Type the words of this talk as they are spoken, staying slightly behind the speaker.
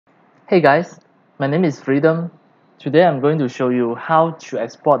Hey guys, my name is Freedom. Today I'm going to show you how to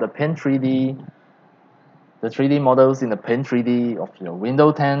export the Paint 3D, the 3D models in the Paint 3D of your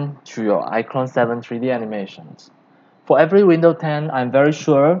Windows 10 to your iClone 7 3D animations. For every Windows 10, I'm very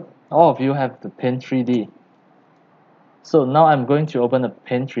sure all of you have the Paint 3D. So now I'm going to open the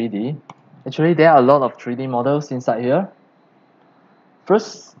Paint 3D. Actually, there are a lot of 3D models inside here.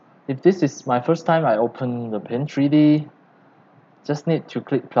 First, if this is my first time I open the Paint 3D, just need to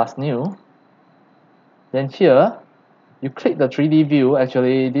click plus new. Then here, you click the 3D view.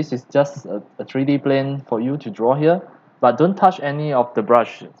 Actually, this is just a 3D plane for you to draw here, but don't touch any of the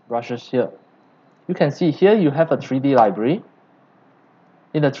brushes here. You can see here you have a 3D library.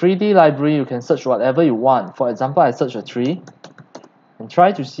 In the 3D library, you can search whatever you want. For example, I search a tree and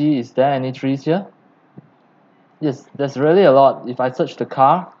try to see is there any trees here. Yes, there's really a lot. If I search the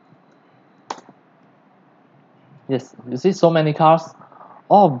car, yes, you see so many cars.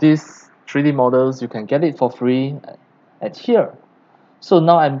 All of these 3D models, you can get it for free at here. So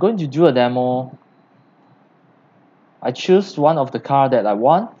now I'm going to do a demo. I choose one of the car that I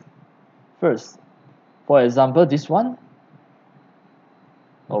want first. For example, this one.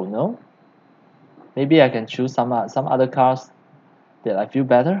 Oh no. Maybe I can choose some other cars that I feel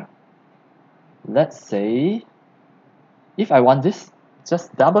better. Let's say if I want this,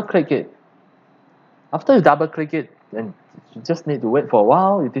 just double click it. After you double click it, then you just need to wait for a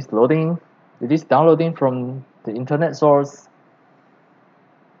while. It is loading. It is downloading from the internet source.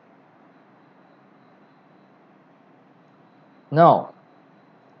 Now,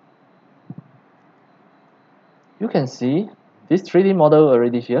 you can see this 3D model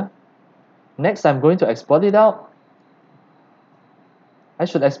already here. Next, I'm going to export it out. I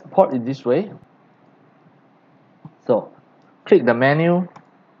should export it this way. So, click the menu.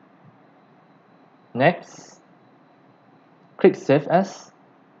 Next, click Save As.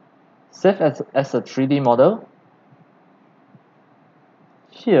 Save as a 3D model.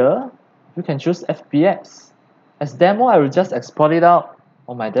 Here, you can choose FBX. As demo, I will just export it out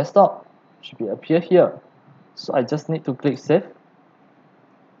on my desktop. It should appear here. So I just need to click Save.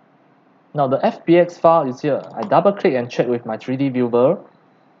 Now the FBX file is here. I double click and check with my 3D viewer.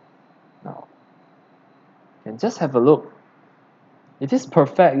 Now, and just have a look. It is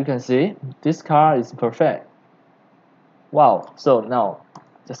perfect, you can see. This car is perfect. Wow, so now,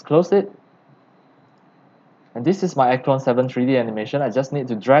 just close it. And this is my iClone 7 3D animation. I just need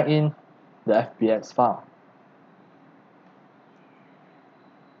to drag in the FBX file.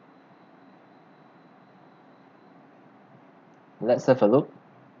 Let's have a look.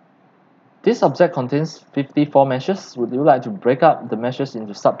 This object contains 54 meshes. Would you like to break up the meshes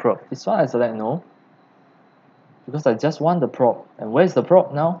into subprop? This one I select no, because I just want the prop. And where is the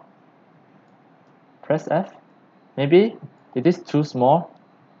prop now? Press F. Maybe it is too small.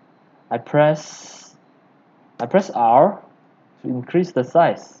 I press R to increase the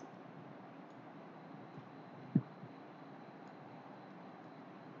size.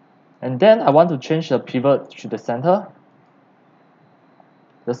 And then I want to change the pivot to the center.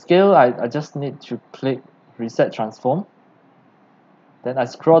 The scale, I just need to click Reset Transform. Then I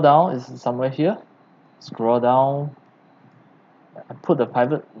scroll down, it's somewhere here. Scroll down. I put the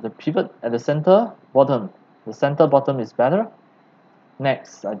pivot at the center bottom. The center bottom is better.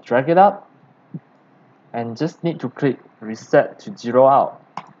 Next, I drag it up and just need to click Reset to zero out.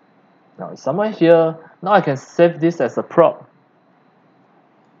 Now it's somewhere here. Now I can save this as a prop.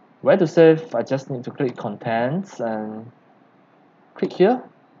 Where to save? I just need to click Contents and click here.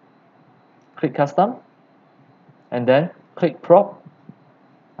 Click Custom. And then click Prop.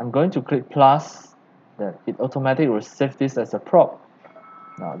 I'm going to click plus. Then it automatically will save this as a prop.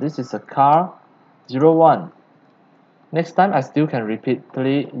 Now this is a car 01. Next time I still can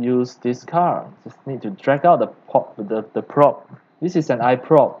repeatedly use this car. Just need to drag out the prop. This is an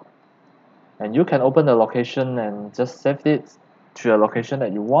iProp. And you can open the location and just save it to a location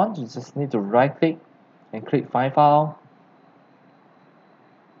that you want. You just need to right click and click Find File.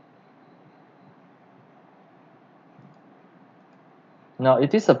 Now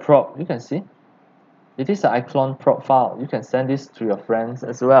it is a prop, you can see. It is an iClone prop file. You can send this to your friends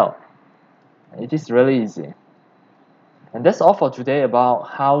as well. It is really easy. And that's all for today about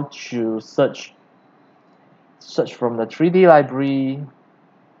how to search from the 3D library,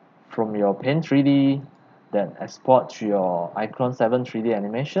 from your Paint 3D, then export to your iClone 7 3D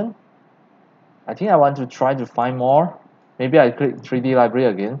animation. I think I want to try to find more. Maybe I click 3D library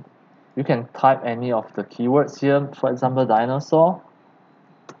again. You can type any of the keywords here, for example, dinosaur.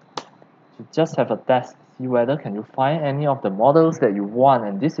 Just have a test, see whether can you find any of the models that you want,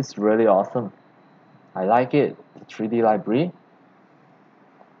 and this is really awesome. I like it, the 3D library.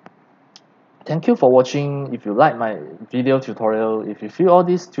 Thank you for watching. If you like my video tutorial, if you feel all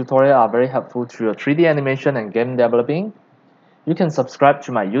these tutorials are very helpful to your 3D animation and game developing, you can subscribe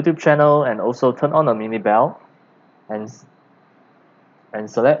to my YouTube channel and also turn on the mini bell and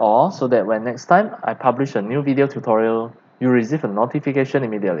select all so that when next time I publish a new video tutorial, you receive a notification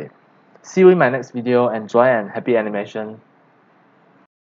immediately. See you in my next video. Enjoy and happy animation.